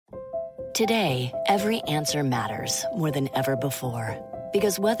Today, every answer matters more than ever before.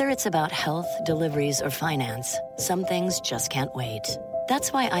 Because whether it's about health, deliveries, or finance, some things just can't wait.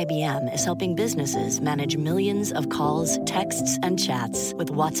 That's why IBM is helping businesses manage millions of calls, texts, and chats with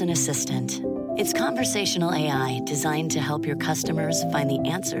Watson Assistant. It's conversational AI designed to help your customers find the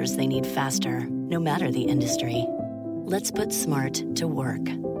answers they need faster, no matter the industry. Let's put smart to work.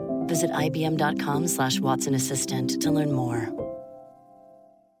 Visit IBM.com/Watson Assistant to learn more.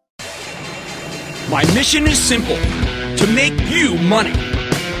 My mission is simple, to make you money.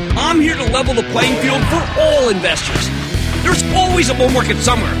 I'm here to level the playing field for all investors. There's always a bull market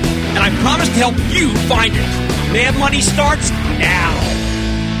somewhere, and I promise to help you find it. Mad Money starts now.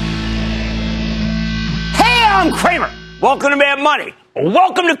 Hey, I'm Cramer. Welcome to Mad Money.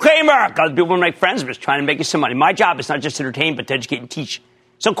 Welcome to Cramer. Got to be one of my friends. I'm just trying to make you some money. My job is not just to entertain, but to educate and teach.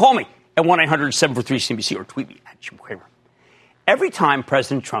 So call me at 1-800-743-CNBC or tweet me at Jim Cramer. Every time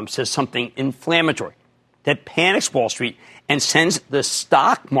President Trump says something inflammatory that panics Wall Street and sends the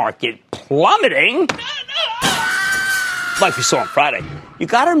stock market plummeting, like we saw on Friday, you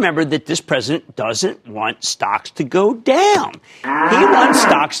got to remember that this president doesn't want stocks to go down. He wants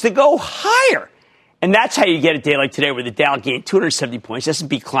stocks to go higher. And that's how you get a day like today where the Dow gained 270 points,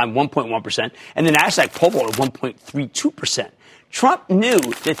 S&P climbed 1.1%, and the Nasdaq pulled at 1.32%. Trump knew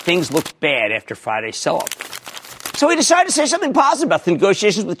that things looked bad after Friday's sell-off. So he decided to say something positive about the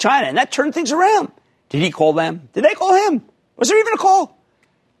negotiations with China, and that turned things around. Did he call them? Did they call him? Was there even a call?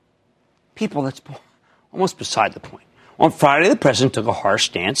 People, that's almost beside the point. On Friday, the president took a harsh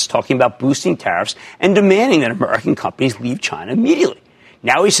stance, talking about boosting tariffs and demanding that American companies leave China immediately.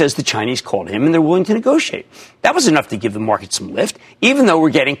 Now he says the Chinese called him and they're willing to negotiate. That was enough to give the market some lift, even though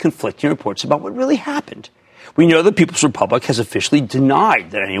we're getting conflicting reports about what really happened. We know the People's Republic has officially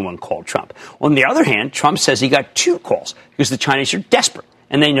denied that anyone called Trump. On the other hand, Trump says he got 2 calls because the Chinese are desperate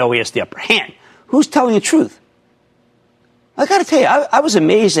and they know he has the upper hand. Who's telling the truth? I got to tell you, I was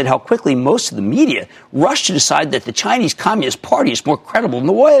amazed at how quickly most of the media rushed to decide that the Chinese Communist Party is more credible than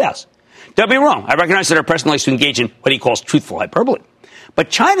the White House. Don't be wrong. I recognize that our president likes to engage in what he calls truthful hyperbole. But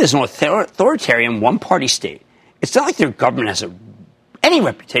China is an authoritarian one-party state. It's not like their government has any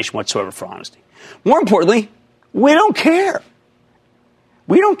reputation whatsoever for honesty. More importantly, we don't care.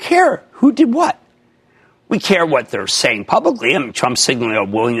 We don't care who did what. We care what they're saying publicly. I mean, Trump's signaling a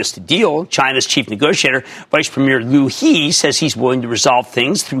willingness to deal. China's chief negotiator, Vice Premier Liu He, says he's willing to resolve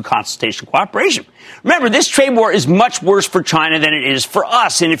things through consultation and cooperation. Remember, this trade war is much worse for China than it is for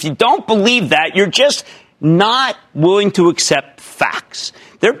us. And if you don't believe that, you're just not willing to accept facts.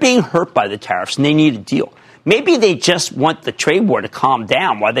 They're being hurt by the tariffs, and they need a deal. Maybe they just want the trade war to calm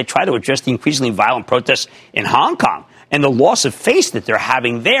down while they try to address the increasingly violent protests in Hong Kong and the loss of face that they're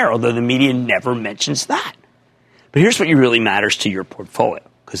having there, although the media never mentions that. But here's what really matters to your portfolio,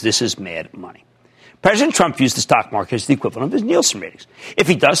 because this is mad money. President Trump views the stock market as the equivalent of his Nielsen ratings. If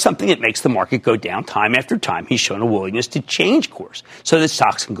he does something that makes the market go down time after time, he's shown a willingness to change course so that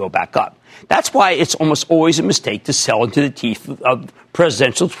stocks can go back up. That's why it's almost always a mistake to sell into the teeth of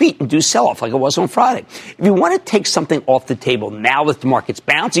presidential tweet and do sell-off like it was on Friday. If you want to take something off the table now that the market's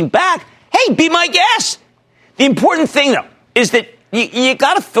bouncing back, hey, be my guest. The important thing, though, is that you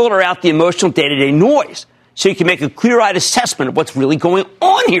got to filter out the emotional day-to-day noise so you can make a clear-eyed assessment of what's really going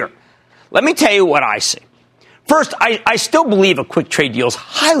on here. Let me tell you what I see. First, I still believe a quick trade deal is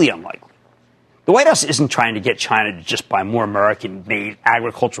highly unlikely. The White House isn't trying to get China to just buy more American-made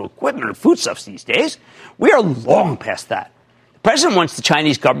agricultural equipment or foodstuffs these days. We are long past that. The president wants the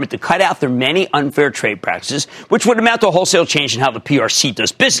Chinese government to cut out their many unfair trade practices, which would amount to a wholesale change in how the PRC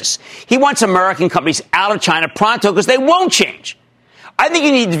does business. He wants American companies out of China pronto because they won't change. I think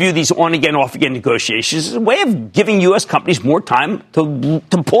you need to view these on-again, off-again negotiations as a way of giving U.S. companies more time to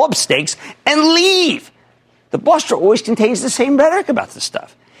pull up stakes and leave. The bluster always contains the same rhetoric about this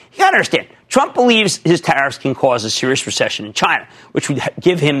stuff. You got to understand, Trump believes his tariffs can cause a serious recession in China, which would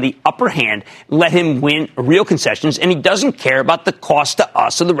give him the upper hand, let him win real concessions, and he doesn't care about the cost to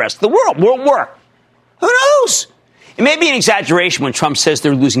us or the rest of the world. World war. Who knows? It may be an exaggeration when Trump says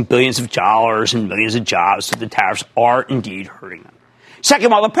they're losing billions of dollars and millions of jobs, so the tariffs are indeed hurting them.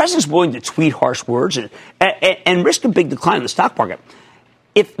 Second, while the president's willing to tweet harsh words and risk a big decline in the stock market,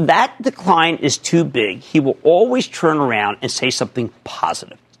 if that decline is too big, he will always turn around and say something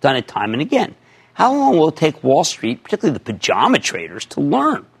positive. He's done it time and again. How long will it take Wall Street, particularly the pajama traders, to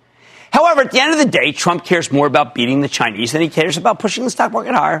learn? However, at the end of the day, Trump cares more about beating the Chinese than he cares about pushing the stock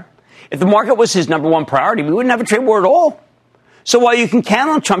market higher. If the market was his number one priority, we wouldn't have a trade war at all. So while you can count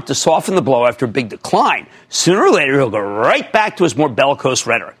on Trump to soften the blow after a big decline, sooner or later he'll go right back to his more bellicose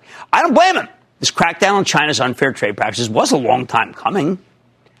rhetoric. I don't blame him. This crackdown on China's unfair trade practices was a long time coming.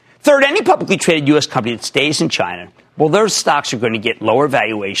 Third, any publicly traded U.S. company that stays in China, well, their stocks are going to get lower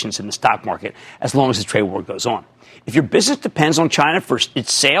valuations in the stock market as long as the trade war goes on. If your business depends on China for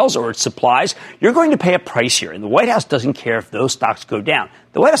its sales or its supplies, you're going to pay a price here. And the White House doesn't care if those stocks go down.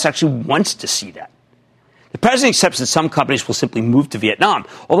 The White House actually wants to see that. The president accepts that some companies will simply move to Vietnam,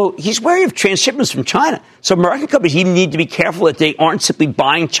 although he's wary of transshipments from China. So American companies even need to be careful that they aren't simply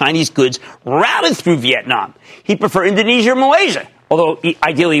buying Chinese goods routed through Vietnam. He'd prefer Indonesia or Malaysia, although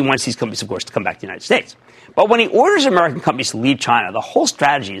ideally he wants these companies, of course, to come back to the United States. But when he orders American companies to leave China, the whole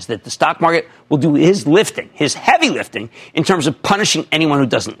strategy is that the stock market will do his lifting, his heavy lifting, in terms of punishing anyone who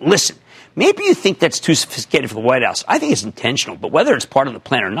doesn't listen. Maybe you think that's too sophisticated for the White House. I think it's intentional, but whether it's part of the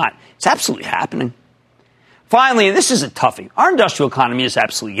plan or not, it's absolutely happening. Finally, and this is a toughie, our industrial economy is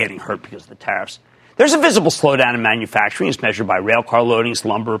absolutely getting hurt because of the tariffs. There's a visible slowdown in manufacturing as measured by rail car loadings,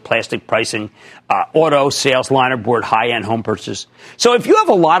 lumber, plastic pricing, auto sales, linerboard, high-end home purchases. So if you have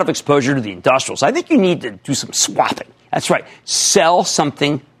a lot of exposure to the industrials, I think you need to do some swapping. That's right. Sell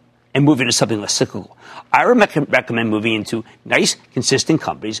something and move into something less cyclical. I recommend moving into nice, consistent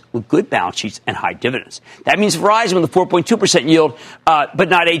companies with good balance sheets and high dividends. That means Verizon with a 4.2% yield, but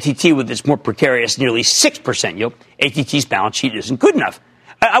not AT&T with its more precarious nearly 6% yield. AT&T's balance sheet isn't good enough.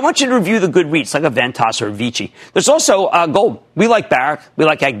 I want you to review the good REITs like a Ventas or a Vici. There's also gold. We like Barrick. We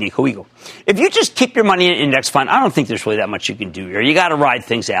like Agnico Eagle. If you just keep your money in an index fund, I don't think there's really that much you can do here. You got to ride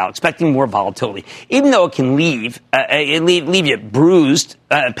things out, expecting more volatility, even though it can leave you bruised,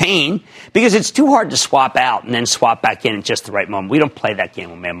 pain, because it's too hard to swap out and then swap back in at just the right moment. We don't play that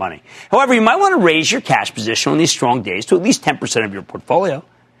game with Mad Money. However, you might want to raise your cash position on these strong days to at least 10% of your portfolio.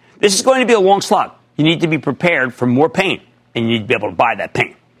 This is going to be a long slog. You need to be prepared for more pain. And you need to be able to buy that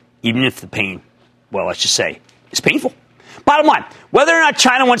pain, even if the pain, well, let's just say, is painful. Bottom line, whether or not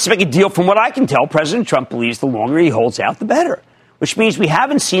China wants to make a deal, from what I can tell, President Trump believes the longer he holds out, the better, which means we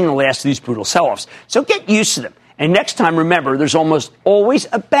haven't seen the last of these brutal sell-offs. So get used to them. And next time, remember, there's almost always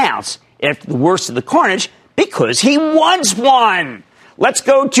a bounce after the worst of the carnage because he wants one. Let's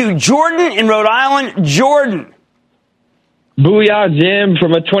go to Jordan in Rhode Island. Jordan. Booyah, Jim,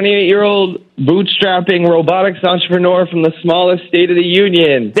 from a 28-year-old bootstrapping robotics entrepreneur from the smallest state of the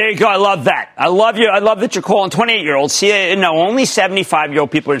union. There you go. I love that. I love you. I love that you're calling 28-year-olds. See, no, only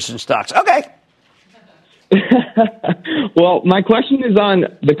 75-year-old people are interested in stocks. Okay. Well, my question is on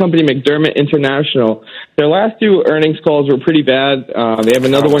the company McDermott International. Their last two earnings calls were pretty bad. They have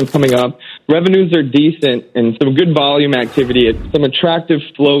another one coming up. Revenues are decent and some good volume activity. It's some attractive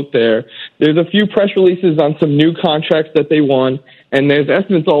float there. There's a few press releases on some new contracts that they won, and there's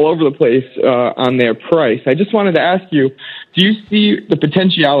estimates all over the place on their price. I just wanted to ask you, do you see the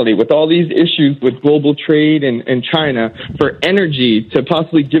potentiality with all these issues with global trade and China for energy to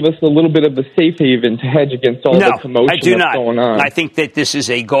possibly give us a little bit of a safe haven to hedge against all the commotion that's going on? I think that this is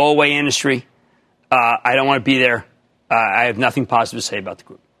a go-away industry. I don't want to be there. I have nothing positive to say about the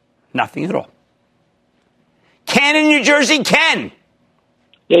group. Nothing at all. Ken in New Jersey. Ken.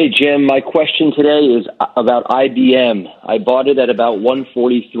 Hey, Jim. My question today is about IBM. I bought it at about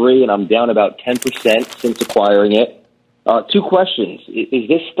 143, and I'm down about 10% since acquiring it. Two questions. Is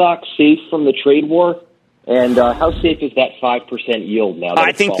this stock safe from the trade war? And how safe is that 5% yield now?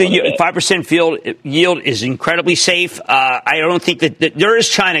 I think the 5% yield is incredibly safe. I don't think that there is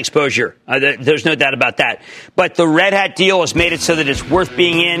China exposure. There's no doubt about that. But the Red Hat deal has made it so that it's worth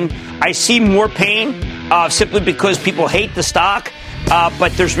being in. I see more pain simply because people hate the stock.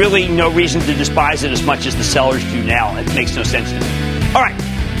 But there's really no reason to despise it as much as the sellers do now. It makes no sense to me. All right.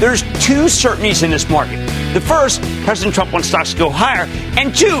 There's two certainties in this market. The first, President Trump wants stocks to go higher.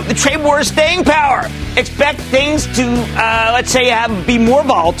 And two, the trade war is staying power. Expect things to, let's say, be more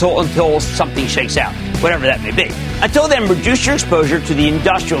volatile until something shakes out, whatever that may be. Until then, reduce your exposure to the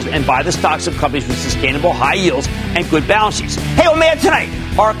industrials and buy the stocks of companies with sustainable high yields and good balance sheets. Hey, what made tonight?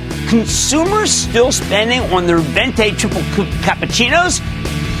 Are consumers still spending on their Venti triple cappuccinos?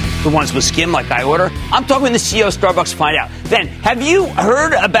 The ones with skim like I order? I'm talking to the CEO of Starbucks to find out. Then, have you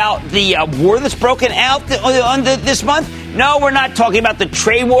heard about the war that's broken out this month? No, we're not talking about the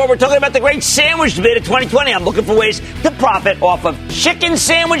trade war. We're talking about the great sandwich debate of 2020. I'm looking for ways to profit off of chicken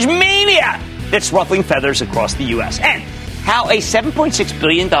sandwich mania that's ruffling feathers across the U.S. And how a $7.6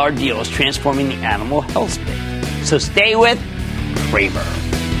 billion deal is transforming the animal health space. So stay with Cramer.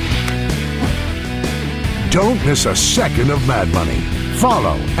 Don't miss a second of Mad Money.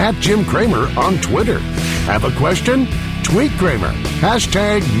 Follow @Jim Cramer on Twitter. Have a question? Tweet Cramer.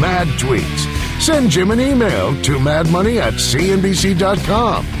 #MadTweets. Send Jim an email to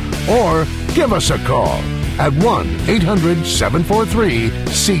madmoney@cnbc.com or give us a call at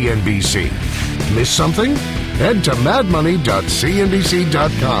 1-800-743-CNBC. Miss something? Head to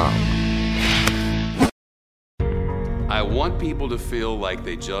madmoney.cnbc.com. I want people to feel like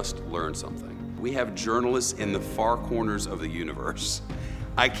they just learned something. We have journalists in the far corners of the universe.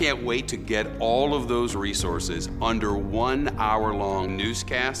 I can't wait to get all of those resources under 1 hour-long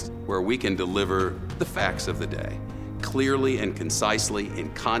newscast where we can deliver the facts of the day, clearly and concisely,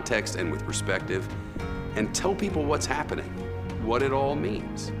 in context and with perspective, and tell people what's happening, what it all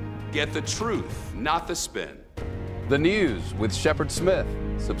means. Get the truth, not the spin. The News with Shepard Smith.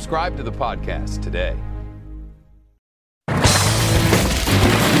 Subscribe to the podcast today.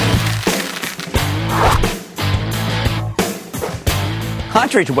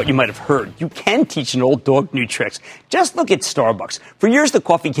 Contrary to what you might have heard, you can teach an old dog new tricks. Just look at Starbucks. For years, the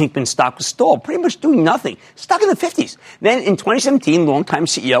coffee kingpin stock was stalled, pretty much doing nothing, stuck in the 50s. Then in 2017, longtime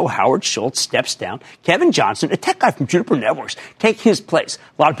CEO Howard Schultz steps down. Kevin Johnson, a tech guy from Juniper Networks, take his place.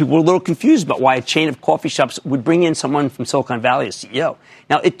 A lot of people were a little confused about why a chain of coffee shops would bring in someone from Silicon Valley as CEO.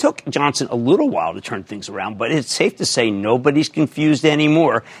 Now, it took Johnson a little while to turn things around, but it's safe to say nobody's confused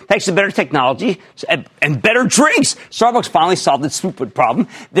anymore. Thanks to better technology and better drinks, Starbucks finally solved its throughput problem.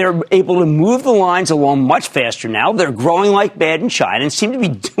 They're able to move the lines along much faster now. They're growing like mad in China and seem to be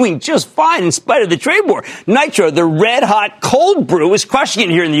doing just fine in spite of the trade war. Nitro, the red-hot cold brew, is crushing it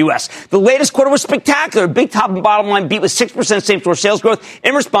here in the U.S. The latest quarter was spectacular. A big top and bottom line beat with 6% same-store sales growth.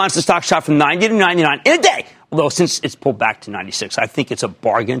 In response, the stock shot from 90 to 99 in a day. Although since it's pulled back to 96, I think it's a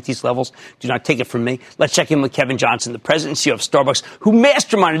bargain at these levels. Do not take it from me. Let's check in with Kevin Johnson, the president and CEO of Starbucks, who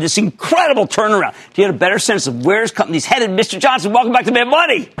masterminded this incredible turnaround. To get a better sense of where his company's headed, Mr. Johnson, welcome back to Mad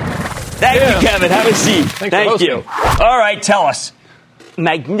Money. Thank you, Kevin. Have a seat. Thank you. All right, tell us.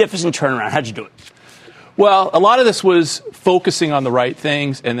 Magnificent turnaround. How'd you do it? Well, a lot of this was focusing on the right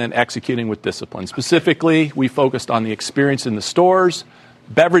things and then executing with discipline. Specifically, we focused on the experience in the stores,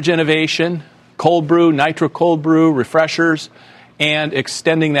 beverage innovation, cold brew, nitro cold brew, refreshers, and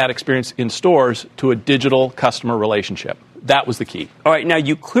extending that experience in stores to a digital customer relationship. That was the key. All right. Now,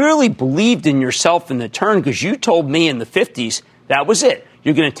 you clearly believed in yourself in the turn because you told me in the 50s that was it.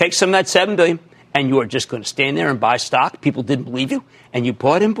 You're going to take some of that $7 billion and you are just going to stand there and buy stock. People didn't believe you, and you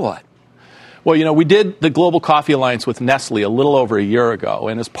bought and bought. Well, you know, we did the Global Coffee Alliance with Nestle a little over a year ago.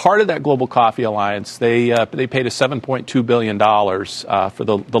 And as part of that Global Coffee Alliance, they paid us $7.2 billion for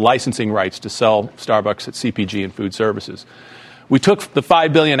the licensing rights to sell Starbucks at CPG and food services. We took the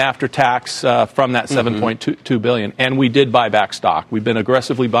 $5 billion after tax from that $7.2 billion, and we did buy back stock. We've been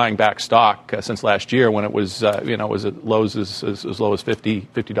aggressively buying back stock since last year when it was, was at lows as low as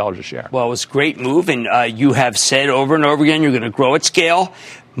 $50 a share. Well, it was a great move, and you have said over and over again you're going to grow at scale.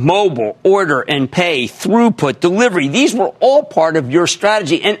 Mobile, order and pay, throughput, delivery. These were all part of your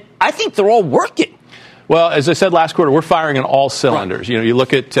strategy, and I think they're all working. Well, as I said last quarter, we're firing on all cylinders. Right. You know, you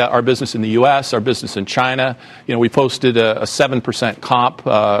look at our business in the U.S., our business in China. You know, we posted a 7% comp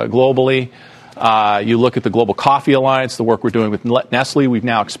globally. You look at the Global Coffee Alliance, the work we're doing with Nestle. We've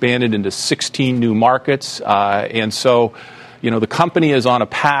now expanded into 16 new markets. And so, you know, the company is on a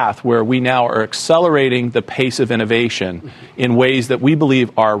path where we now are accelerating the pace of innovation in ways that we believe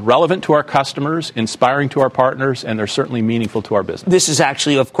are relevant to our customers, inspiring to our partners, and they're certainly meaningful to our business. This has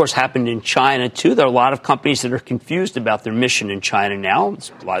actually, of course, happened in China, too. There are a lot of companies that are confused about their mission in China now.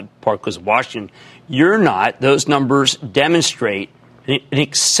 It's a lot part because of Washington. You're not. Those numbers demonstrate an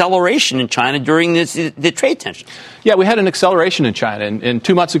acceleration in China during the trade tensions. Yeah, we had an acceleration in China. And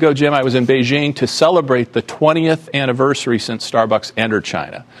 2 months ago, Jim, I was in Beijing to celebrate the 20th anniversary since Starbucks entered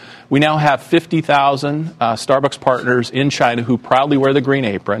China. We now have 50,000 Starbucks partners in China who proudly wear the green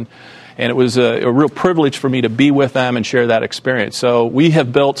apron. And it was a real privilege for me to be with them and share that experience. So we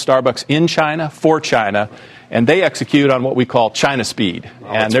have built Starbucks in China for China, and they execute on what we call China speed.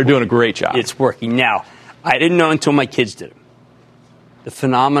 And they're doing a great job. It's working. Now, I didn't know until my kids did it. The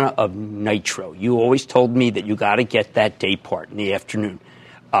phenomena of nitro. You always told me that you got to get that day part in the afternoon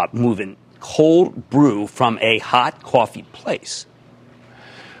moving. Cold brew from a hot coffee place.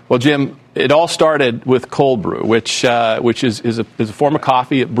 Well, Jim, it all started with cold brew, which is a form of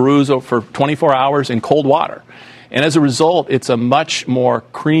coffee. It brews for 24 hours in cold water. And as a result, it's a much more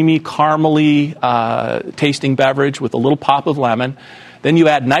creamy, caramely tasting beverage with a little pop of lemon. Then you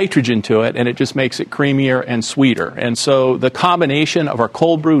add nitrogen to it, and it just makes it creamier and sweeter. And so the combination of our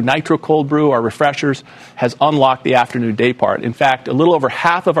cold brew, nitro cold brew, our refreshers, has unlocked the afternoon day part. In fact, a little over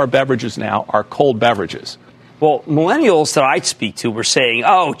half of our beverages now are cold beverages. Well, millennials that I speak to were saying,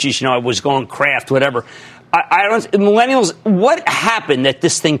 oh, geez, I was going craft, whatever. I don't. Millennials, what happened that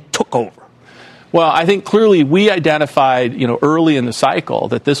this thing took over? Well, I think clearly we identified, early in the cycle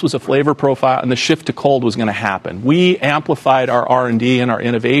that this was a flavor profile and the shift to cold was going to happen. We amplified our R&D and our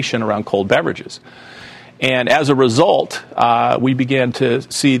innovation around cold beverages. And as a result, we began to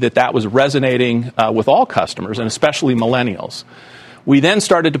see that was resonating with all customers, and especially millennials. We then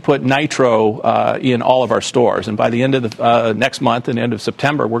started to put Nitro in all of our stores. And by the end of the next month and end of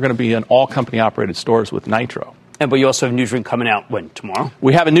September, we're going to be in all company-operated stores with Nitro. But you also have a new drink coming out, when, tomorrow?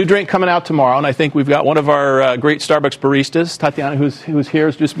 We have a new drink coming out tomorrow, and I think we've got one of our great Starbucks baristas, Tatiana, who's here,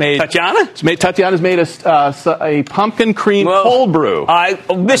 has just made... Tatiana's made a pumpkin cream cold brew.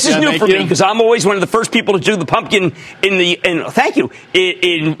 This is new for me, because I'm always one of the first people to do the pumpkin thank you,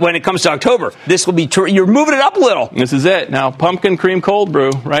 when it comes to October. This will be... You're moving it up a little. This is it. Now, pumpkin cream cold brew,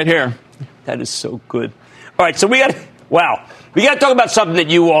 right here. That is so good. All right, so we got to talk about something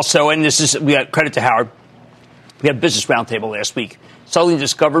that you also, and we got credit to Howard. We had a business roundtable last week. Suddenly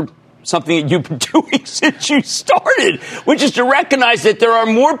discovered something that you've been doing since you started, which is to recognize that there are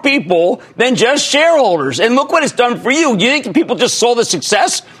more people than just shareholders. And look what it's done for you. Do you think people just saw the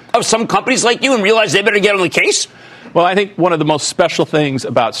success of some companies like you and realized they better get on the case? Well, I think one of the most special things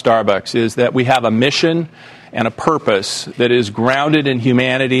about Starbucks is that we have a mission and a purpose that is grounded in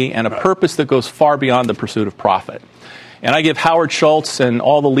humanity and a purpose that goes far beyond the pursuit of profit. And I give Howard Schultz and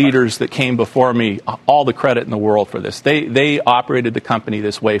all the leaders that came before me all the credit in the world for this. They operated the company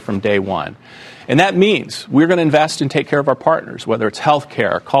this way from day one. And that means we're going to invest and take care of our partners, whether it's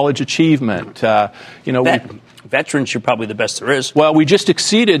healthcare, college achievement. Veterans, you're probably the best there is. Well, we just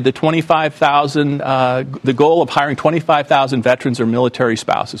exceeded the 25,000, the goal of hiring 25,000 veterans or military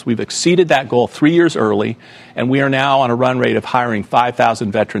spouses. We've exceeded that goal 3 years early, and we are now on a run rate of hiring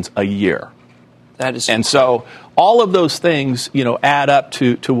 5,000 veterans a year. And so all of those things, add up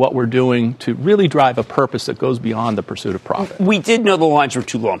to what we're doing to really drive a purpose that goes beyond the pursuit of profit. We did know the lines were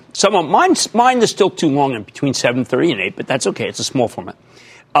too long. Mine is still too long in between 7:30 and 8, but that's okay. It's a small format.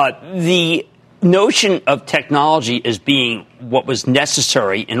 The notion of technology as being what was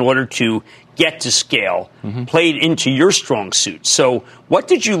necessary in order to get to scale played into your strong suit. So what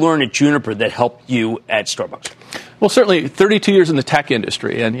did you learn at Juniper that helped you at Starbucks? Well, certainly 32 years in the tech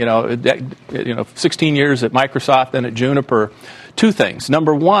industry and, 16 years at Microsoft and at Juniper. Two things.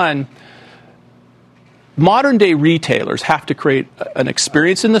 Number one, modern day retailers have to create an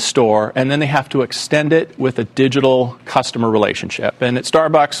experience in the store, and then they have to extend it with a digital customer relationship. And at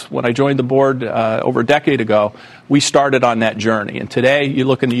Starbucks, when I joined the board over a decade ago, we started on that journey. And today, you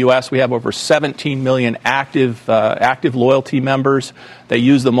look in the U.S., we have over 17 million active loyalty members. They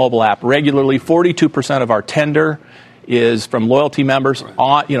use the mobile app regularly. 42% of our tender is from loyalty members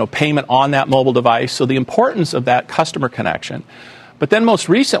on, payment on that mobile device. So the importance of that customer connection. But then most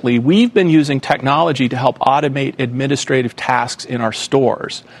recently, we've been using technology to help automate administrative tasks in our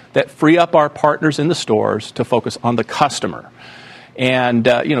stores that free up our partners in the stores to focus on the customer. And,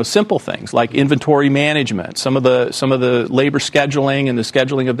 simple things like inventory management, some of the labor scheduling and the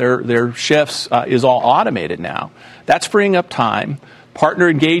scheduling of their shifts is all automated now. That's freeing up time. Partner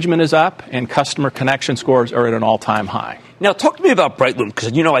engagement is up, and customer connection scores are at an all-time high. Now, talk to me about Brightloom, because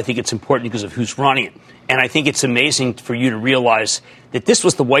I think it's important because of who's running it. And I think it's amazing for you to realize that this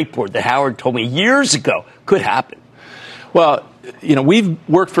was the whiteboard that Howard told me years ago could happen. Well, we've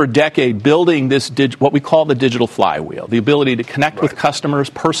worked for a decade building this what we call the digital flywheel, the ability to connect with customers,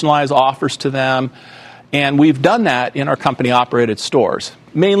 personalize offers to them. And we've done that in our company-operated stores,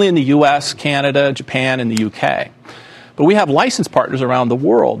 mainly in the U.S., Canada, Japan, and the U.K. But we have licensed partners around the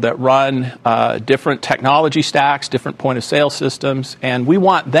world that run different technology stacks, different point-of-sale systems, and we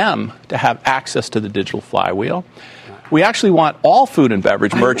want them to have access to the digital flywheel. We actually want all food and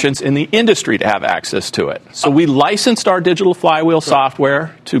beverage merchants in the industry to have access to it. So we licensed our digital flywheel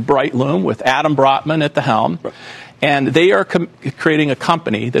software to Brightloom with Adam Brotman at the helm. And they are creating a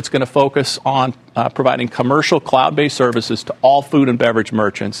company that's going to focus on providing commercial cloud-based services to all food and beverage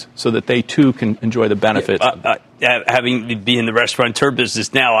merchants so that they, too, can enjoy the benefits. Having been in the restaurateur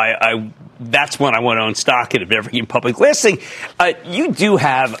business now, that's when I want to own stock in every public. Last thing, you do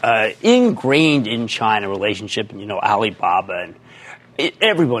have ingrained in China relationship, Alibaba, and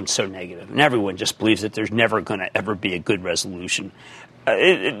everyone's so negative, and everyone just believes that there's never going to ever be a good resolution.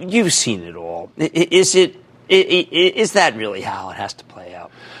 You've seen it all. Is that really how it has to play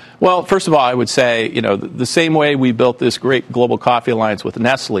out? Well, first of all, I would say, the same way we built this great global coffee alliance with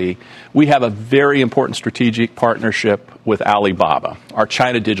Nestle, we have a very important strategic partnership with Alibaba, our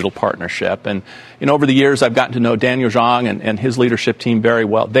China digital partnership. And over the years, I've gotten to know Daniel Zhang and his leadership team very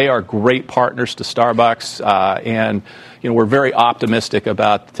well. They are great partners to Starbucks, and we're very optimistic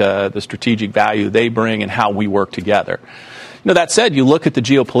about the strategic value they bring and how we work together. That said, you look at the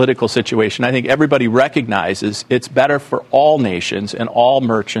geopolitical situation, I think everybody recognizes it's better for all nations and all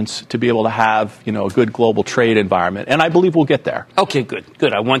merchants to be able to have, a good global trade environment. And I believe we'll get there. Okay,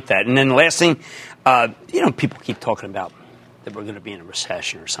 good. I want that. And then the last thing, People keep talking about that we're going to be in a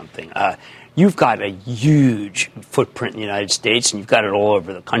recession or something. You've got a huge footprint in the United States, and you've got it all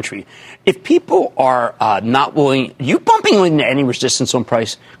over the country. If people are not willing, are you bumping into any resistance on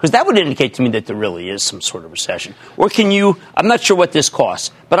price? Because that would indicate to me that there really is some sort of recession. Or can you, I'm not sure what this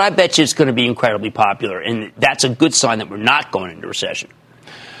costs, but I bet you it's going to be incredibly popular, and that's a good sign that we're not going into recession.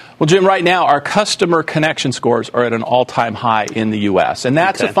 Well, Jim, right now, our customer connection scores are at an all-time high in the U.S., and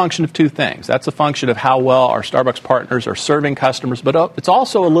that's a function of two things. That's a function of how well our Starbucks partners are serving customers, but it's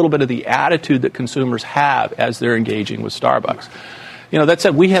also a little bit of the attitude that consumers have as they're engaging with Starbucks. That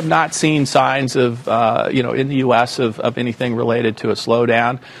said, we have not seen signs of, in the U.S. of anything related to a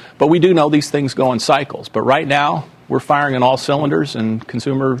slowdown, but we do know these things go in cycles. But right now, we're firing on all cylinders, and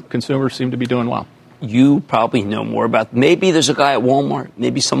consumers seem to be doing well. You probably know more about, maybe there's a guy at Walmart,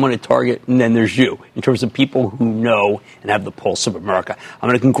 maybe someone at Target, and then there's you, in terms of people who know and have the pulse of America. I'm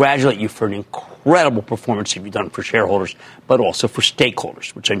going to congratulate you for an incredible performance you've done for shareholders, but also for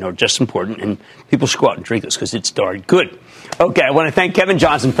stakeholders, which I know are just important, and people should go out and drink this because it's darn good. Okay, I want to thank Kevin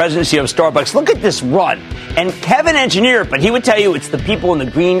Johnson, President and CEO of Starbucks. Look at this run. And Kevin engineered, but he would tell you it's the people in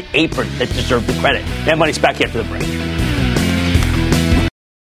the green apron that deserve the credit. That money's back after the break.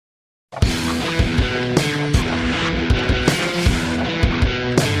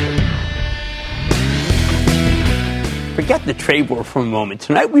 Forget the trade war for a moment.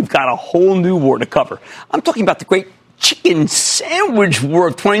 Tonight, we've got a whole new war to cover. I'm talking about the great chicken sandwich war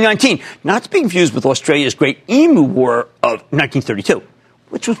of 2019, not to be confused with Australia's great emu war of 1932,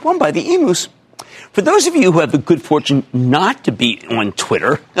 which was won by the emus. For those of you who have the good fortune not to be on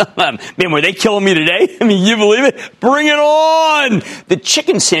Twitter, man, were they killing me today? I mean, you believe it? Bring it on! The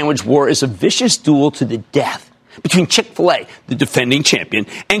chicken sandwich war is a vicious duel to the death between Chick-fil-A, the defending champion,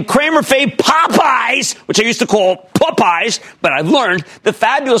 and Cramer fave Popeyes, which I used to call Popeyes, but I've learned, the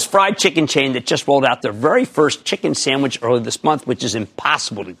fabulous fried chicken chain that just rolled out their very first chicken sandwich earlier this month, which is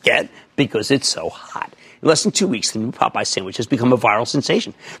impossible to get because it's so hot. In less than 2 weeks, the new Popeyes sandwich has become a viral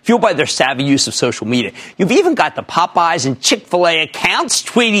sensation, fueled by their savvy use of social media. You've even got the Popeyes and Chick-fil-A accounts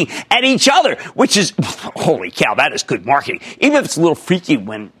tweeting at each other, which is, holy cow, that is good marketing. Even if it's a little freaky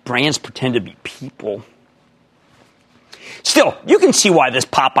when brands pretend to be people. Still, you can see why this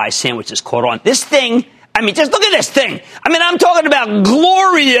Popeye sandwich is caught on. This thing, I mean, just look at this thing. I mean, I'm talking about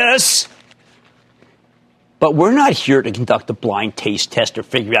glorious. But we're not here to conduct a blind taste test or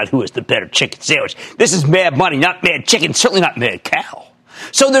figure out who is the better chicken sandwich. This is Mad Money, not Mad Chicken, certainly not Mad Cow.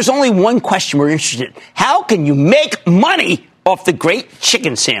 So there's only one question we're interested in. How can you make money off the great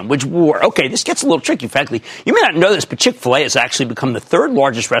chicken sandwich war? Okay, this gets a little tricky, frankly. You may not know this, but Chick-fil-A has actually become the third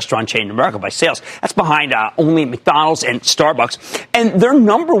largest restaurant chain in America by sales. That's behind only McDonald's and Starbucks. And they're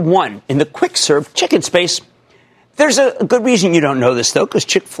number one in the quick-serve chicken space. There's a good reason you don't know this, though, because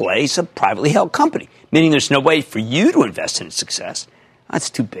Chick-fil-A is a privately held company, meaning there's no way for you to invest in its success.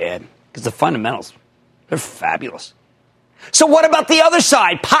 That's too bad, because the fundamentals, they're fabulous. So what about the other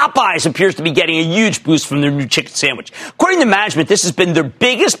side? Popeyes appears to be getting a huge boost from their new chicken sandwich. According to management, this has been their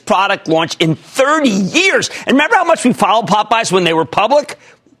biggest product launch in 30 years. And remember how much we followed Popeyes when they were public?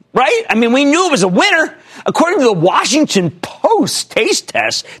 Right? I mean, we knew it was a winner. According to the Washington Post taste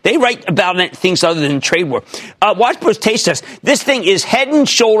test, they write about things other than trade war. Washington Post taste test, this thing is head and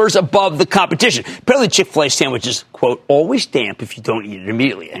shoulders above the competition. Apparently, Chick-fil-A sandwich is, quote, always damp if you don't eat it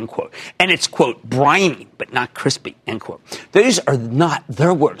immediately, end quote. And it's, quote, briny, but not crispy, end quote. These are not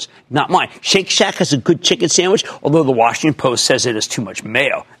their words, not mine. Shake Shack has a good chicken sandwich, although the Washington Post says it has too much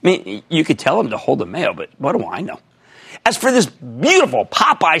mayo. I mean, you could tell them to hold the mayo, but what do I know? As for this beautiful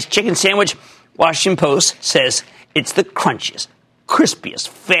Popeyes chicken sandwich, Washington Post says it's the crunchiest, crispiest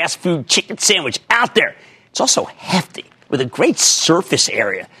fast food chicken sandwich out there. It's also hefty with a great surface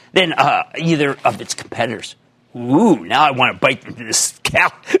area than either of its competitors. Ooh, now I want to bite into this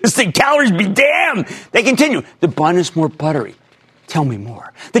thing. Calories be damned. They continue. The bun is more buttery. Tell me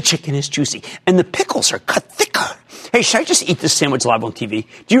more. The chicken is juicy, and the pickles are cut thicker. Hey, should I just eat this sandwich live on TV?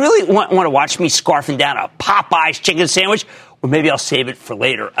 Do you really want to watch me scarfing down a Popeyes chicken sandwich? Or maybe I'll save it for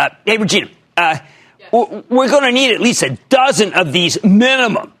later. Hey, Regina, we're going to need at least a dozen of these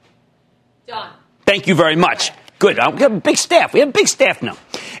minimum. Done. Thank you very much. Good. We have a big staff. We have a big staff now.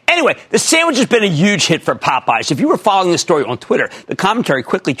 Anyway, the sandwich has been a huge hit for Popeyes. If you were following the story on Twitter, the commentary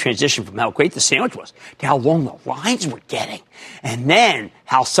quickly transitioned from how great the sandwich was to how long the lines were getting. And then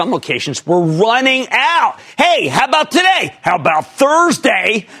how some locations were running out. Hey, how about today? How about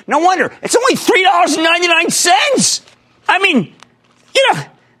Thursday? No wonder. It's only $3.99. I mean,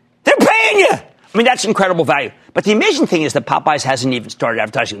 they're paying you. I mean, that's incredible value. But the amazing thing is that Popeyes hasn't even started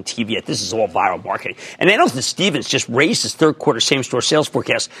advertising on TV yet. This is all viral marketing. And Analyst Stevens just raised his third quarter same-store sales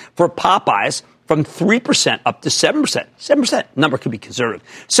forecast for Popeyes from 3% up to 7%. 7% number could be conservative.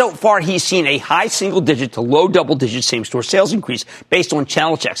 So far, he's seen a high single-digit to low double-digit same-store sales increase based on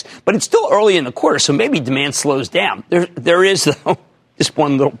channel checks. But it's still early in the quarter, so maybe demand slows down. There is, though, this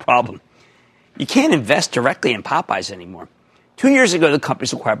one little problem. You can't invest directly in Popeyes anymore. 2 years ago, the company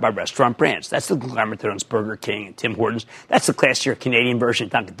was acquired by Restaurant Brands. That's the conglomerate that owns Burger King and Tim Hortons. That's the classier Canadian version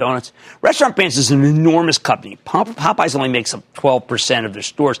of Dunkin' Donuts. Restaurant Brands is an enormous company. Popeyes only makes up 12% of their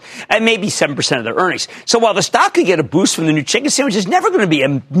stores and maybe 7% of their earnings. So while the stock could get a boost from the new chicken sandwich, it's never going to be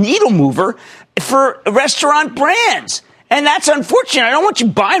a needle mover for Restaurant Brands. And that's unfortunate. I don't want you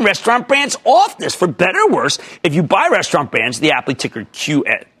buying Restaurant Brands off this. For better or worse, if you buy Restaurant Brands, the aptly tickered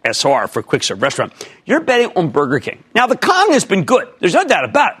QSR for quick serve restaurant, you're betting on Burger King. Now, the Kong has been good. There's no doubt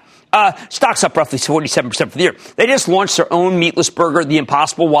about it. Stock's up roughly 47% for the year. They just launched their own meatless burger, the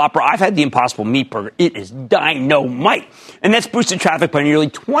Impossible Whopper. I've had the Impossible Meat Burger. It is dynamite. And that's boosted traffic by nearly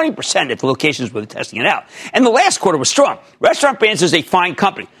 20% at the locations where they're testing it out. And the last quarter was strong. Restaurant Brands is a fine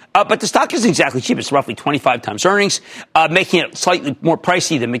company. But the stock isn't exactly cheap. It's roughly 25 times earnings, making it slightly more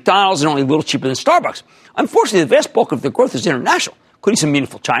pricey than McDonald's and only a little cheaper than Starbucks. Unfortunately, the vast bulk of their growth is international, including some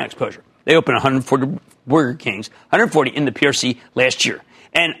meaningful China exposure. They opened 140 Burger Kings, 140 in the PRC last year.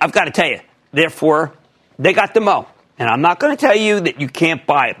 And I've got to tell you, therefore, they got the mo. And I'm not going to tell you that you can't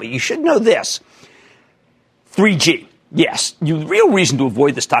buy it, but you should know this. 3G. Yes, the real reason to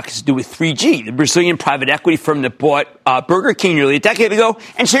avoid the stock is to do with 3G, the Brazilian private equity firm that bought Burger King nearly a decade ago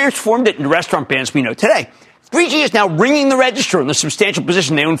and transformed it into Restaurant Brands we know today. 3G is now ringing the register in the substantial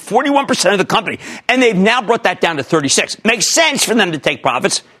position. They own 41% of the company, and they've now brought that down to 36%. It makes sense for them to take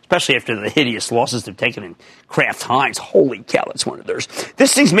profits, especially after the hideous losses they've taken in Kraft Heinz. Holy cow, that's one of theirs.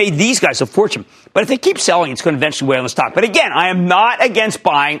 This thing's made these guys a fortune. But if they keep selling, it's going to eventually weigh on the stock. But again, I am not against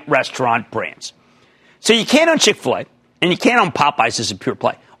buying Restaurant Brands. So you can't own Chick-fil-A. And you can't own Popeyes as a pure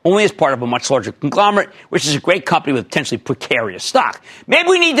play, only as part of a much larger conglomerate, which is a great company with potentially precarious stock. Maybe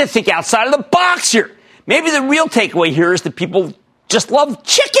we need to think outside of the box here. Maybe the real takeaway here is that people just love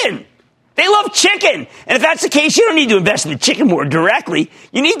chicken. They love chicken. And if that's the case, you don't need to invest in the chicken more directly.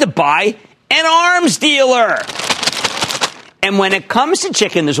 You need to buy an arms dealer. And when it comes to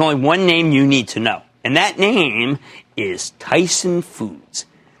chicken, there's only one name you need to know. And that name is Tyson Foods.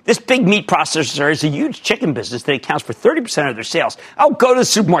 This big meat processor is a huge chicken business that accounts for 30% of their sales. I'll go to the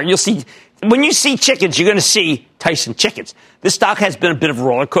supermarket. You'll see, when you see chickens, you're going to see Tyson chickens. This stock has been a bit of a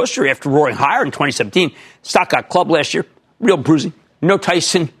roller coaster after roaring higher in 2017. Stock got clubbed last year. Real bruising. No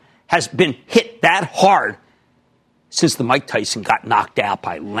Tyson has been hit that hard since the Mike Tyson got knocked out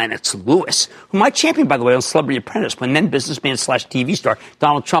by Lennox Lewis, whom I championed, by the way, on Celebrity Apprentice, when then businessman / TV star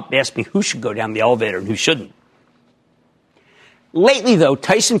Donald Trump asked me who should go down the elevator and who shouldn't. Lately, though,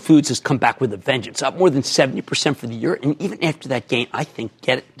 Tyson Foods has come back with a vengeance, up more than 70% for the year. And even after that gain, I think,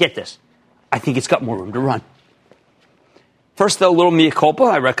 get this, I think it's got more room to run. First, though, a little mea culpa.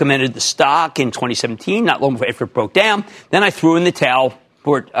 I recommended the stock in 2017, not long after it broke down. Then I threw in the towel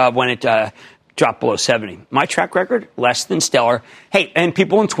for when it dropped below 70. My track record, less than stellar. Hey, and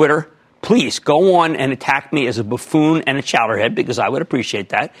people on Twitter, please go on and attack me as a buffoon and a chowderhead, because I would appreciate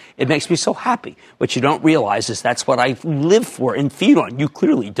that. It makes me so happy. What you don't realize is that's what I live for and feed on. You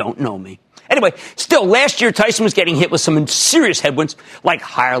clearly don't know me. Anyway, still, last year, Tyson was getting hit with some serious headwinds, like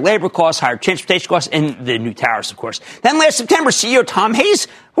higher labor costs, higher transportation costs, and the new tariffs, of course. Then last September, CEO Tom Hayes,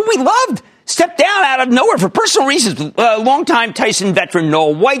 who we loved, stepped down out of nowhere for personal reasons. Longtime Tyson veteran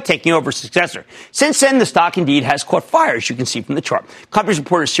Noel White taking over as successor. Since then, the stock indeed has caught fire, as you can see from the chart. Companies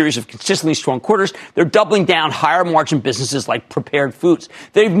reported a series of consistently strong quarters. They're doubling down higher margin businesses like prepared foods.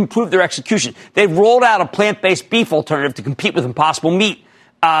 They've improved their execution. They've rolled out a plant-based beef alternative to compete with Impossible Meat,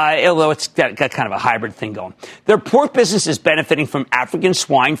 although it's got kind of a hybrid thing going. Their pork business is benefiting from African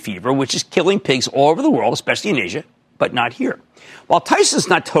swine fever, which is killing pigs all over the world, especially in Asia, but not here. While Tyson's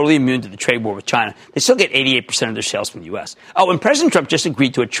not totally immune to the trade war with China, they still get 88% of their sales from the U.S. Oh, and President Trump just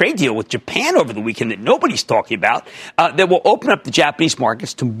agreed to a trade deal with Japan over the weekend that nobody's talking about that will open up the Japanese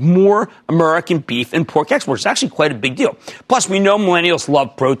markets to more American beef and pork exports. It's actually quite a big deal. Plus, we know millennials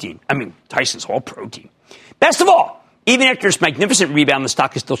love protein. I mean, Tyson's all protein. Best of all, even after this magnificent rebound, the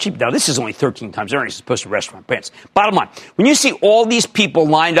stock is still cheap. Now, this is only 13 times earnings as opposed to Restaurant Brands. Bottom line, when you see all these people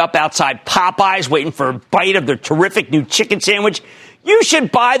lined up outside Popeyes waiting for a bite of their terrific new chicken sandwich, you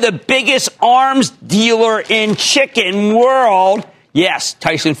should buy the biggest arms dealer in chicken world. Yes,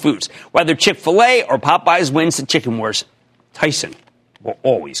 Tyson Foods. Whether Chick-fil-A or Popeyes wins the chicken wars, Tyson will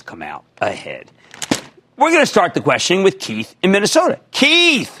always come out ahead. We're going to start the questioning with Keith in Minnesota.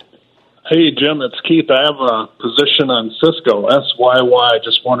 Keith! Hey, Jim, it's Keith. I have a position on Cisco, SYY.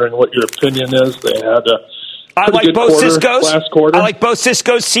 Just wondering what your opinion is. They had I like both Cisco's. Last quarter. I like both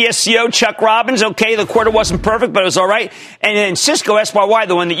Cisco's CSCO, Chuck Robbins. Okay, the quarter wasn't perfect, but it was all right. And then Cisco SYY,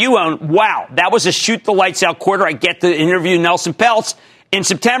 the one that you own, wow, that was a shoot the lights out quarter. I get to interview Nelson Peltz in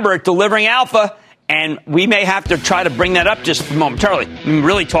September at Delivering Alpha, and we may have to try to bring that up just momentarily. I'm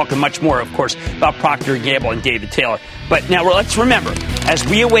really talking much more, of course, about Procter & Gamble and David Taylor. But now let's remember, as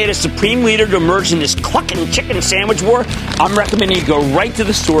we await a supreme leader to emerge in this clucking chicken sandwich war, I'm recommending you go right to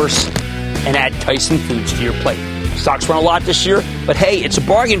the source and add Tyson Foods to your plate. Stocks run a lot this year, but hey, it's a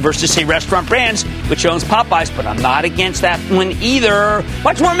bargain versus, say, Restaurant Brands, which owns Popeyes, but I'm not against that one either.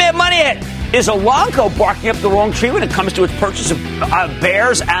 Much more Mad Money Hit. Is Elanco barking up the wrong tree when it comes to its purchase of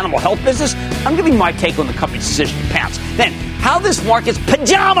Bayer's animal health business? I'm giving my take on the company's decision to pounce. Then, how this market's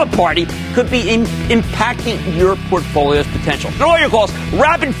pajama party could be impacting your portfolio's potential. And all your calls,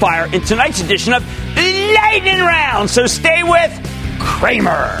 rapid fire, in tonight's edition of Lightning Round. So stay with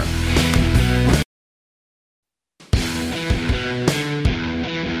Cramer.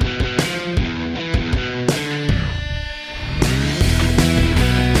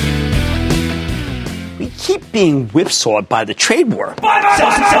 Keep being whipsawed by the trade war. On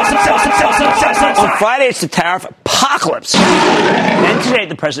Friday, it's the tariff apocalypse. Then today,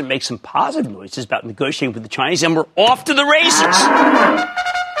 the president makes some positive noises about negotiating with the Chinese, and we're off to the races.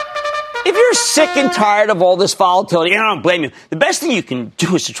 If you're sick and tired of all this volatility, and I don't blame you, the best thing you can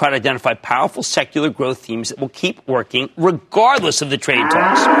do is to try to identify powerful secular growth themes that will keep working regardless of the trade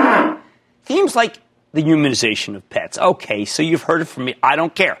talks. Themes like the humanization of pets. Okay, so you've heard it from me. I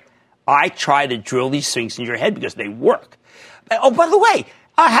don't care. I try to drill these things in your head because they work. Oh, by the way,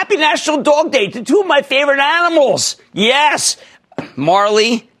 happy National Dog Day to two of my favorite animals. Yes,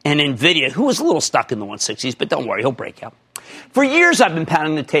 Marley and NVIDIA, who was a little stuck in the 160s, but don't worry, he'll break out. For years, I've been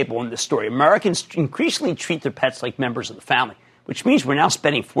pounding the table on this story. Americans increasingly treat their pets like members of the family, which means we're now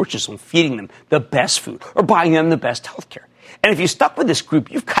spending fortunes on feeding them the best food or buying them the best health care. And if you stuck with this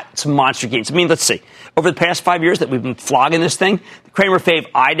group, you've got some monster gains. I mean, let's see. Over the past 5 years that we've been flogging this thing, the Cramer Fave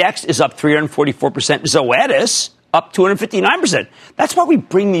IDEX is up 344%. Zoetis up 259%. That's why we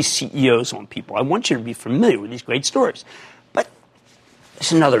bring these CEOs on, people. I want you to be familiar with these great stories. But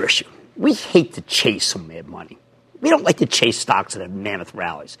there's another issue. We hate to chase some mad money. We don't like to chase stocks that have mammoth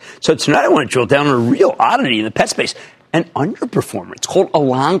rallies. So tonight I want to drill down on a real oddity in the pet space. An underperformer. It's called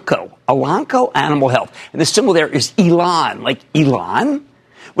Elanco. Elanco Animal Health. And the symbol there is Elon, like Elon,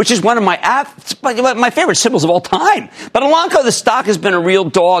 which is one of my favorite symbols of all time. But Elanco, the stock has been a real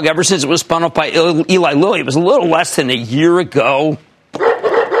dog ever since it was spun off by Eli Lilly. It was a little less than a year ago.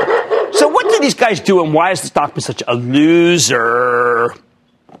 So what did these guys do, and why has the stock been such a loser?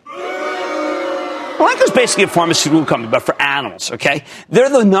 Elanco's basically a pharmaceutical company, but for animals, okay?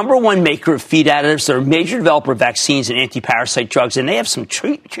 They're the number one maker of feed additives. They're a major developer of vaccines and anti-parasite drugs, and they have some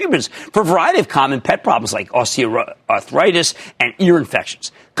treatments for a variety of common pet problems like osteoarthritis and ear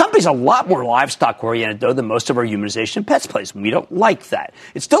infections. The company's a lot more livestock-oriented, though, than most of our humanization pets plays. We don't like that.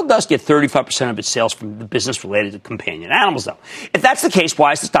 It still does get 35% of its sales from the business related to companion animals, though. If that's the case, why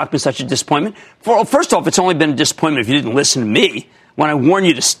has the stock been such a disappointment? First off, it's only been a disappointment if you didn't listen to me when I warned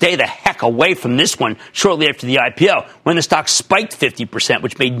you to stay the heck away from this one shortly after the IPO, when the stock spiked 50%,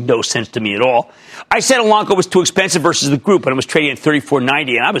 which made no sense to me at all. I said Elanco was too expensive versus the group, and it was trading at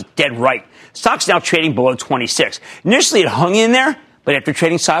 $34.90, and I was dead right. Stock's now trading below 26. Initially, it hung in there, but after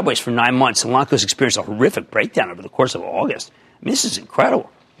trading sideways for 9 months, Elanco's experienced a horrific breakdown over the course of August. I mean, this is incredible.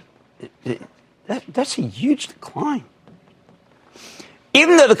 That's a huge decline.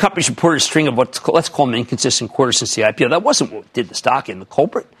 Even though the company's reported a string of let's call them inconsistent quarters since the IPO, that wasn't what did the stock in. The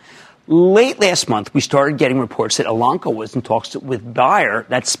culprit? Late last month, we started getting reports that Elanco was in talks with Bayer,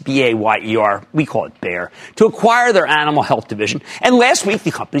 that's B-A-Y-E-R, we call it Bayer, to acquire their animal health division. And last week,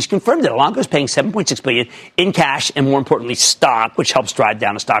 the company's confirmed that Elanco is paying $7.6 billion in cash and, more importantly, stock, which helps drive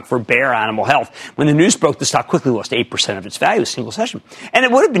down the stock for Bayer Animal Health. When the news broke, the stock quickly lost 8% of its value in a single session. And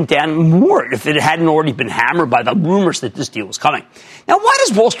it would have been down more if it hadn't already been hammered by the rumors that this deal was coming. Now, why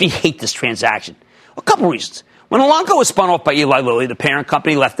does Wall Street hate this transaction? A couple reasons. When Elanco was spun off by Eli Lilly, the parent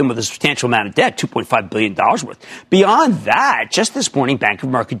company left them with a substantial amount of debt, $2.5 billion worth. Beyond that, just this morning, Bank of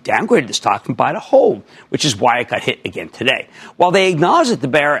America downgraded the stock from buy to hold, which is why it got hit again today. While they acknowledge that the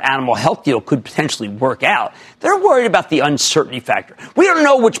Bayer Animal Health deal could potentially work out, they're worried about the uncertainty factor. We don't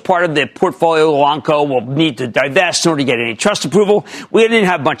know which part of the portfolio Elanco will need to divest in order to get any trust approval. We didn't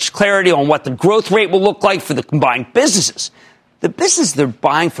have much clarity on what the growth rate will look like for the combined businesses. The business they're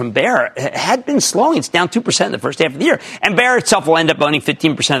buying from Bayer had been slowing. It's down 2% in the first half of the year. And Bayer itself will end up owning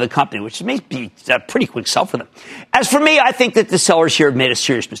 15% of the company, which may be a pretty quick sell for them. As for me, I think that the sellers here have made a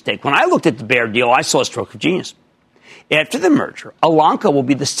serious mistake. When I looked at the Bayer deal, I saw a stroke of genius. After the merger, Elanco will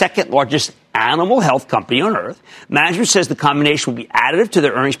be the second largest animal health company on earth. Management says the combination will be additive to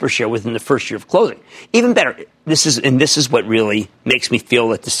their earnings per share within the first year of closing. Even better, this is what really makes me feel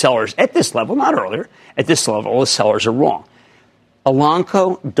that the sellers at this level, not earlier, at this level, all the sellers are wrong.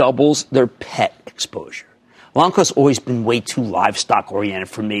 Elanco doubles their pet exposure. Elanco's always been way too livestock-oriented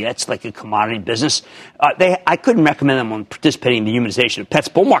for me. That's like a commodity business. I couldn't recommend them on participating in the humanization of pets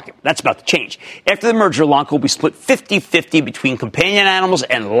bull market. That's about to change. After the merger, Elanco will be split 50-50 between companion animals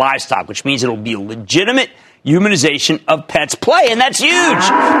and livestock, which means it will be a legitimate humanization of pets play, and that's huge.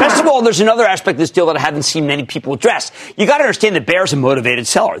 Best of all, there's another aspect of this deal that I haven't seen many people address. You got to understand that Bayer's a motivated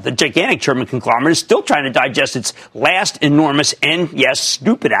seller. The gigantic German conglomerate is still trying to digest its last enormous and, yes,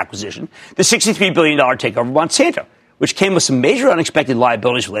 stupid acquisition, the $63 billion takeover of Monsanto, which came with some major unexpected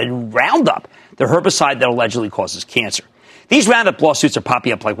liabilities related to Roundup, the herbicide that allegedly causes cancer. These Roundup lawsuits are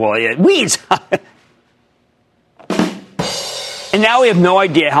popping up like, well, weeds. And now we have no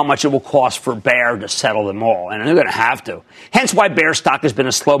idea how much it will cost for Bayer to settle them all, and they're going to have to. Hence why Bayer stock has been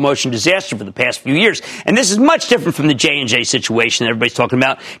a slow-motion disaster for the past few years. And this is much different from the J&J situation that everybody's talking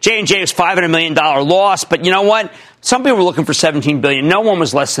about. J&J was $500 million loss, but you know what? Some people were looking for $17 billion. No one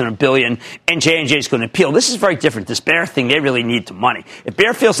was less than $1 billion, and J&J is going to appeal. This is very different. This Bayer thing, they really need the money. If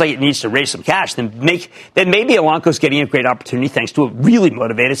Bayer feels like it needs to raise some cash, then maybe Elanco's getting a great opportunity thanks to a really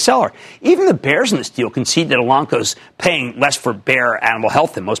motivated seller. Even the bears in this deal concede that Elanco's paying less for Bayer Animal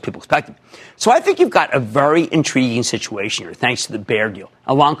Health than most people expected. So I think you've got a very intriguing situation here thanks to the Bayer deal.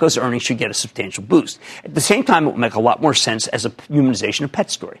 Elanco's earnings should get a substantial boost. At the same time, it will make a lot more sense as a humanization of pet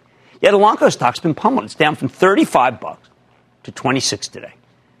story. Yet Elanco stock's been pummeled. It's down from $35 to $26 today.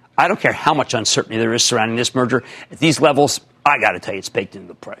 I don't care how much uncertainty there is surrounding this merger. At these levels, I got to tell you, it's baked into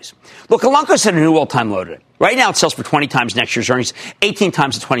the price. Look, Elanco set a new all-time low today. Right now, it sells for 20 times next year's earnings, 18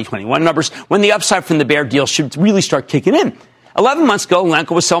 times the 2021 numbers, when the upside from the Bayer deal should really start kicking in. 11 months ago,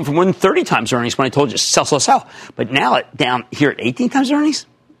 Elanco was selling for more than 30 times earnings when I told you, sell. But now it's down here at 18 times earnings.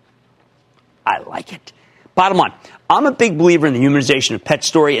 I like it. Bottom line, I'm a big believer in the humanization of pet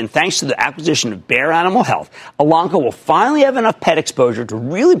story, and thanks to the acquisition of Bayer Animal Health, Elanco will finally have enough pet exposure to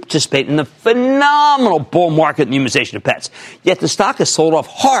really participate in the phenomenal bull market in the humanization of pets. Yet the stock has sold off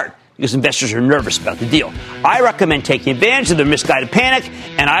hard because investors are nervous about the deal. I recommend taking advantage of their misguided panic,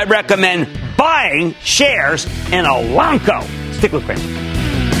 and I recommend buying shares in Elanco. Stick with Cramer.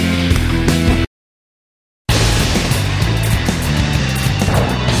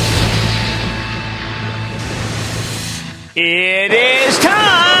 It is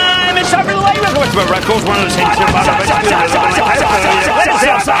time. It's time for the lightning round. One of those things.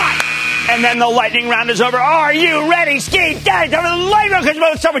 And then the lightning round is over. Are you ready, Ski Daddy? Time for the lightning round.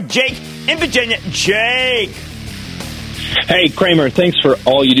 Let's start with Jake in Virginia. Jake. Hey, Cramer. Thanks for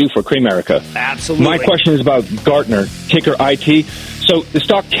all you do for Cramerica. Absolutely. My question is about Gartner, ticker IT. So the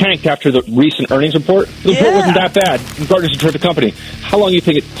stock tanked after the recent earnings report. The report wasn't that bad. Gartner's a terrific company. How long do you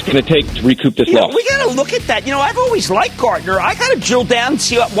think it's going to take to recoup this loss? We got to look at that. I've always liked Gartner. I got to drill down and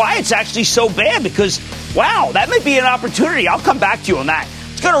see why it's actually so bad because, wow, that may be an opportunity. I'll come back to you on that.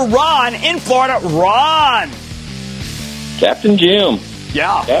 Let's go to Ron in Florida. Ron. Captain Jim.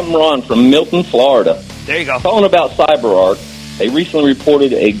 Yeah. Captain Ron from Milton, Florida. There you go. Calling about CyberArk. They recently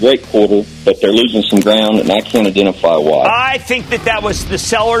reported a great quarter, but they're losing some ground, and I can't identify why. I think that was the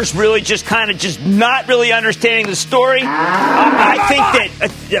sellers really just not really understanding the story. I think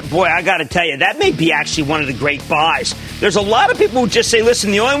that, boy, I got to tell you, that may be actually one of the great buys. There's a lot of people who just say,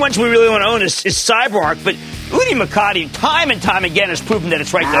 listen, the only ones we really want to own is CyberArk, but Udi Makati, time and time again, has proven that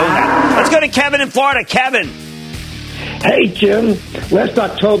it's right to own that. Let's go to Kevin in Florida. Kevin. Hey, Jim. Last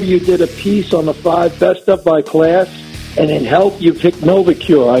October, you did a piece on the 5 best of by class. And in health, you picked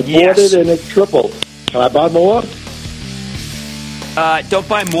Novacure. I bought it, and it tripled. Can I buy more? Don't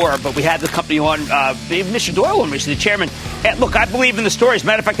buy more, but we had the company on, Mr. Doyle, the chairman. And look, I believe in the story. As a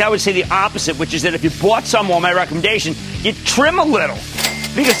matter of fact, I would say the opposite, which is that if you bought some on my recommendation, you trim a little.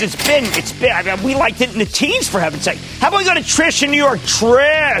 Because it's been, I mean, we liked it in the teens, for heaven's sake. How about we go to Trish in New York?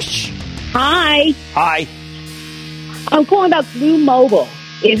 Trish. Hi. Hi. I'm calling about Blue Mobile.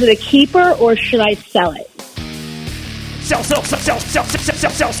 Is it a keeper, or should I sell it? Sell.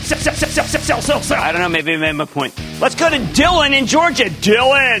 I don't know. Maybe I made my point. Let's go to Dylan in Georgia.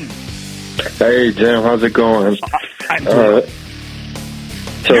 Dylan. Hey, Jim. How's it going? I'm doing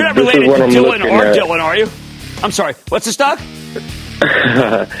so you're not related to Dylan or Dylan, are you? I'm sorry. What's the stock?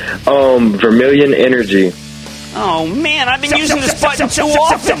 Vermilion Energy. Oh, man, I've been using this button too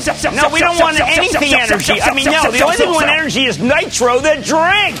often. No, we don't want anything energy. I mean, no, the only thing we want energy is nitro, the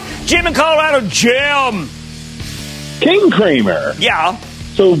drink. Jim in Colorado. Jim. King Cramer. Yeah.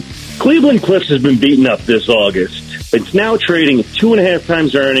 So Cleveland Cliffs has been beaten up this August. It's now trading at 2.5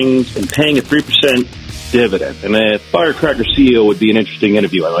 times earnings and paying a 3% dividend. And a Firecracker CEO would be an interesting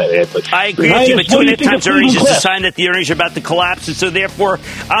interview, I might add. But I agree with you, but 2.5 times earnings is a sign that the earnings are about to collapse, and so therefore,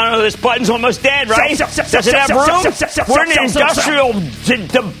 I don't know, this button's almost dead, right? Does it have room? We're in an industrial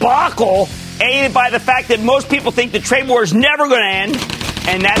debacle, aided by the fact that most people think the trade war is never going to end,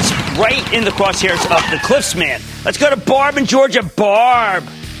 and that's right in the crosshairs of the Cliffs man. Let's go to Barb in Georgia. Barb.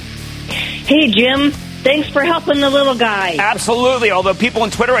 Hey, Jim. Thanks for helping the little guy. Absolutely. Although people on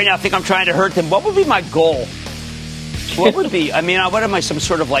Twitter right now think I'm trying to hurt them. What would be my goal? What would be? I mean, what am I, some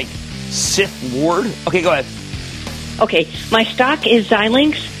sort of like Sith Lord? Okay, go ahead. Okay, my stock is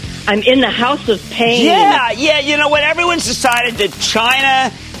Xilinx. I'm in the house of pain. Yeah. You know what? Everyone's decided that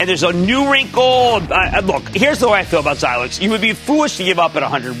China, and there's a new wrinkle. Look, here's the way I feel about Xilinx. You would be foolish to give up at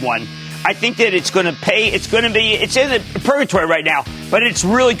 101. I think that it's going to pay. It's in the purgatory right now, but it's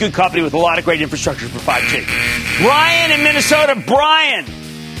really good company with a lot of great infrastructure for 5G. Brian in Minnesota. Brian.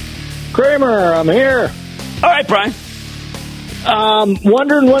 Cramer, I'm here. All right, Brian.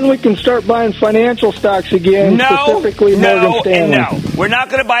 Wondering when we can start buying financial stocks again, specifically Morgan Stanley. No. We're not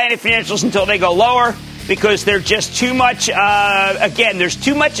going to buy any financials until they go lower because they're just too much. Again, there's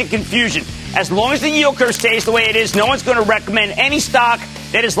too much in confusion. As long as the yield curve stays the way it is, no one's going to recommend any stock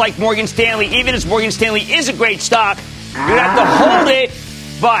that is like Morgan Stanley, even as Morgan Stanley is a great stock. You're going to have to hold it,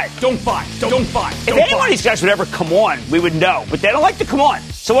 but don't buy. If any one of these guys would ever come on, we would know. But they don't like to come on.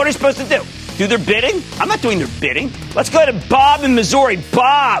 So what are we supposed to do? Do their bidding? I'm not doing their bidding. Let's go to Bob in Missouri.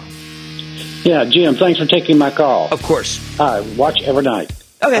 Bob. Yeah, Jim, thanks for taking my call. Of course. I watch every night.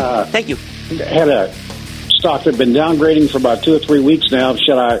 Okay, thank you. Had a stock that's been downgrading for about 2 or 3 weeks now.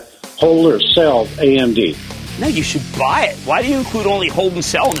 Should I hold or sell AMD? No, you should buy it. Why do you include only hold and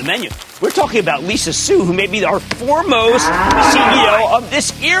sell in the menu? We're talking about Lisa Su, who may be our foremost CEO of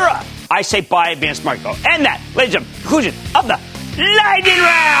this era. I say buy Advanced Market. And that, ladies and gentlemen, conclusion of the Lightning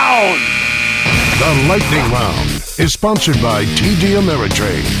Round. The Lightning Round is sponsored by TD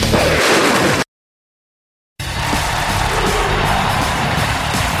Ameritrade.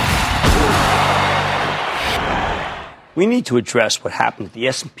 We need to address what happened to the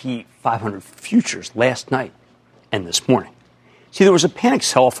S&P 500 futures last night and this morning. See, there was a panic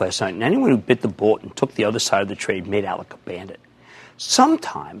sell-off last night, and anyone who bit the bullet and took the other side of the trade made out like a bandit.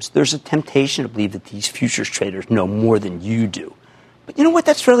 Sometimes there's a temptation to believe that these futures traders know more than you do. But you know what?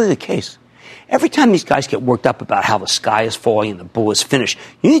 That's really the case. Every time these guys get worked up about how the sky is falling and the bull is finished,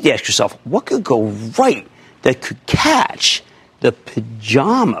 you need to ask yourself, what could go right that could catch the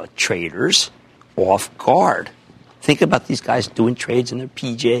pajama traders off guard? Think about these guys doing trades in their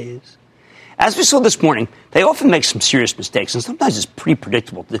PJs. As we saw this morning, they often make some serious mistakes, and sometimes it's pretty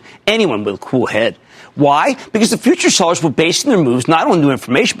predictable to anyone with a cool head. Why? Because the future sellers were basing their moves not on new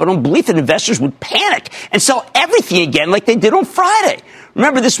information, but on belief that investors would panic and sell everything again like they did on Friday.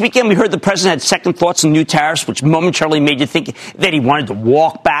 Remember this weekend we heard the president had second thoughts on new tariffs, which momentarily made you think that he wanted to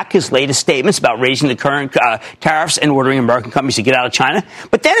walk back his latest statements about raising the current tariffs and ordering American companies to get out of China.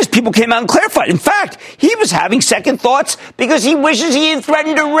 But then his people came out and clarified. In fact, he was having second thoughts because he wishes he had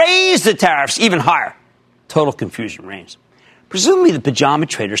threatened to raise the tariffs even higher. Total confusion reigns. Presumably the pajama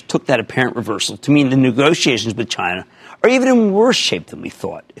traders took that apparent reversal to mean the negotiations with China are even in worse shape than we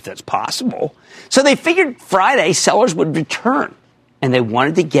thought, if that's possible. So they figured Friday sellers would return, and they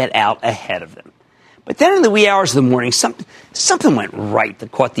wanted to get out ahead of them. But then in the wee hours of the morning, something went right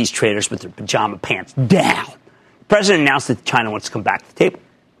that caught these traders with their pajama pants down. The president announced that China wants to come back to the table.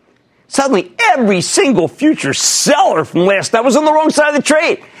 Suddenly, every single future seller from last night was on the wrong side of the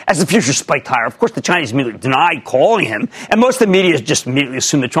trade. As the futures spiked higher, of course, the Chinese immediately denied calling him, and most of the media just immediately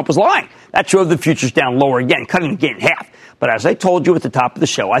assumed that Trump was lying. That drove the futures down lower again, cutting the gain in half. But as I told you at the top of the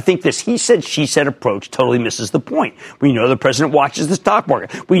show, I think this he said, she said approach totally misses the point. We know the president watches the stock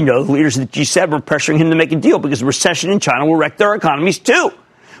market. We know the leaders of the G7 are pressuring him to make a deal because a recession in China will wreck their economies too.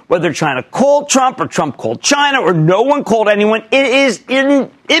 Whether China called Trump or Trump called China or no one called anyone, it is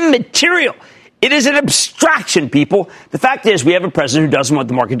immaterial. It is an abstraction, people. The fact is we have a president who doesn't want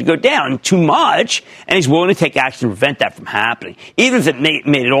the market to go down too much, and he's willing to take action to prevent that from happening. Even if it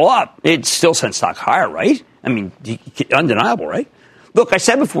made it all up, it still sends stock higher, right? I mean, undeniable, right? Look, I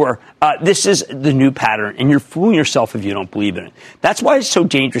said before, this is the new pattern, and you're fooling yourself if you don't believe in it. That's why it's so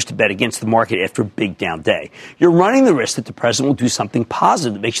dangerous to bet against the market after a big down day. You're running the risk that the president will do something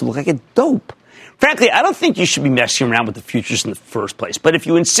positive that makes you look like a dope. Frankly, I don't think you should be messing around with the futures in the first place. But if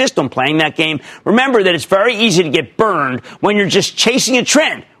you insist on playing that game, remember that it's very easy to get burned when you're just chasing a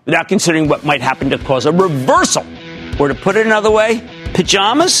trend without considering what might happen to cause a reversal. Or to put it another way,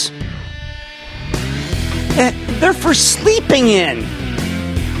 pajamas? They're for sleeping in,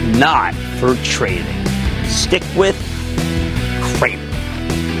 not for trading. stick with Cramer.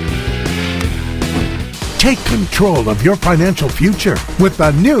 Take control of your financial future with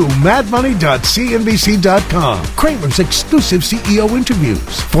the new madmoney.cnbc.com. Cramer's exclusive CEO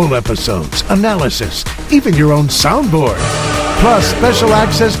interviews, full episodes, analysis, even your own soundboard. Plus special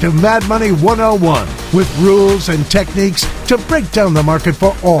access to Mad Money 101 with rules and techniques to break down the market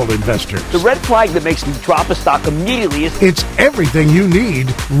for all investors. The red flag that makes me drop a stock immediately is... It's everything you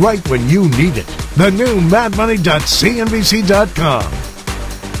need right when you need it. The new madmoney.cnbc.com.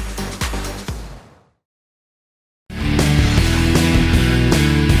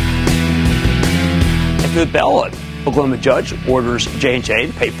 The Bell, an Oklahoma judge orders J&J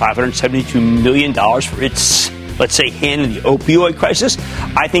to pay $572 million for its, let's say, hand in the opioid crisis.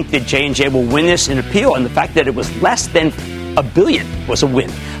 I think that J&J will win this in appeal, and the fact that it was less than $1 billion was a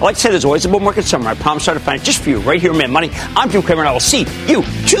win. I like to say there's always a bull market somewhere. I promise I'll find it just for you right here in Mad Money. I'm Jim Cramer, and I will see you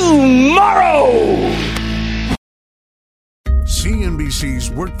tomorrow. CNBC's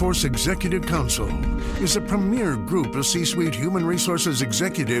Workforce Executive Council is a premier group of C-suite human resources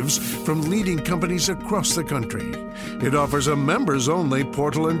executives from leading companies across the country. It offers a members-only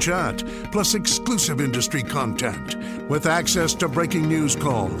portal and chat, plus exclusive industry content, with access to breaking news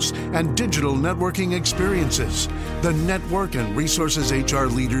calls and digital networking experiences. The network and resources HR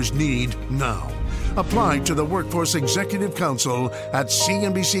leaders need now. Apply to the Workforce Executive Council at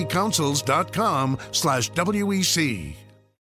cnbccouncils.com/WEC.